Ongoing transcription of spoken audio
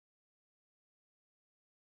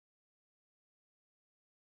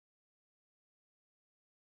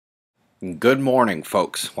Good morning,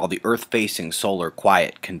 folks. While the Earth-facing solar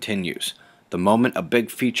quiet continues, the moment a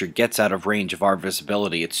big feature gets out of range of our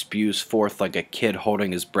visibility, it spews forth like a kid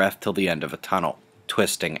holding his breath till the end of a tunnel,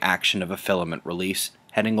 twisting action of a filament release,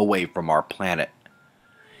 heading away from our planet.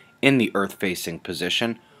 In the Earth-facing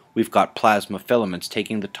position, we've got plasma filaments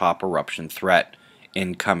taking the top eruption threat,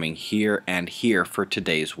 incoming here and here for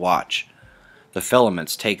today's watch. The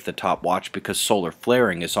filaments take the top watch because solar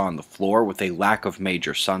flaring is on the floor with a lack of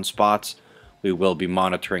major sunspots. We will be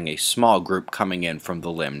monitoring a small group coming in from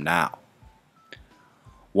the limb now.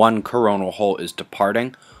 One coronal hole is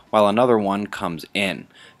departing, while another one comes in.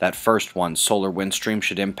 That first one, solar wind stream,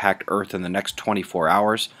 should impact Earth in the next 24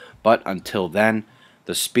 hours, but until then,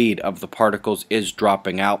 the speed of the particles is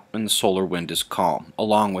dropping out and the solar wind is calm,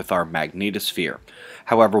 along with our magnetosphere.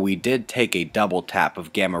 However, we did take a double tap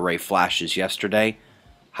of gamma ray flashes yesterday,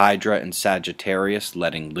 Hydra and Sagittarius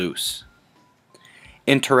letting loose.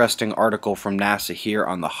 Interesting article from NASA here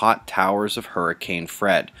on the hot towers of Hurricane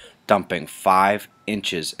Fred, dumping 5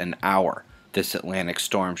 inches an hour. This Atlantic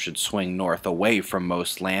storm should swing north away from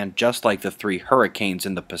most land, just like the 3 hurricanes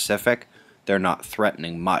in the Pacific. They're not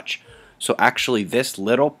threatening much. So actually this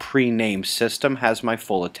little pre-named system has my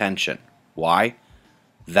full attention. Why?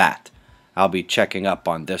 I'll be checking up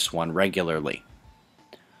on this one regularly.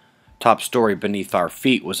 Top story beneath our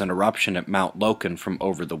feet was an eruption at Mount Logan from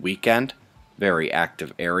over the weekend. Very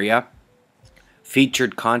active area.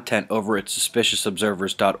 Featured content over at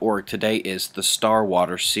suspiciousobservers.org today is the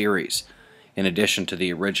Starwater series. In addition to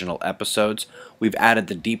the original episodes, we've added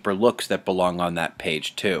the deeper looks that belong on that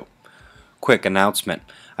page too. Quick announcement.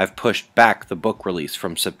 I've pushed back the book release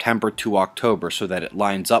from September to October so that it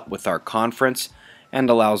lines up with our conference and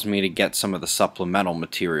allows me to get some of the supplemental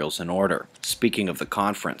materials in order. Speaking of the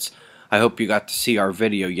conference, I hope you got to see our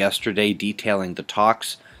video yesterday detailing the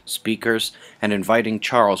talks, speakers, and inviting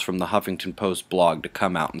Charles from the Huffington Post blog to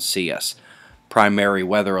come out and see us. Primary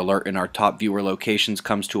weather alert in our top viewer locations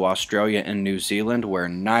comes to Australia and New Zealand, where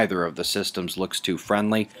neither of the systems looks too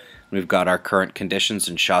friendly. We've got our current conditions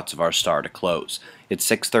and shots of our star to close. It's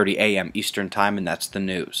 6:30 a.m. Eastern Time, and that's the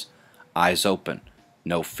news. Eyes open,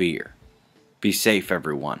 no fear. Be safe,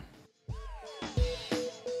 everyone.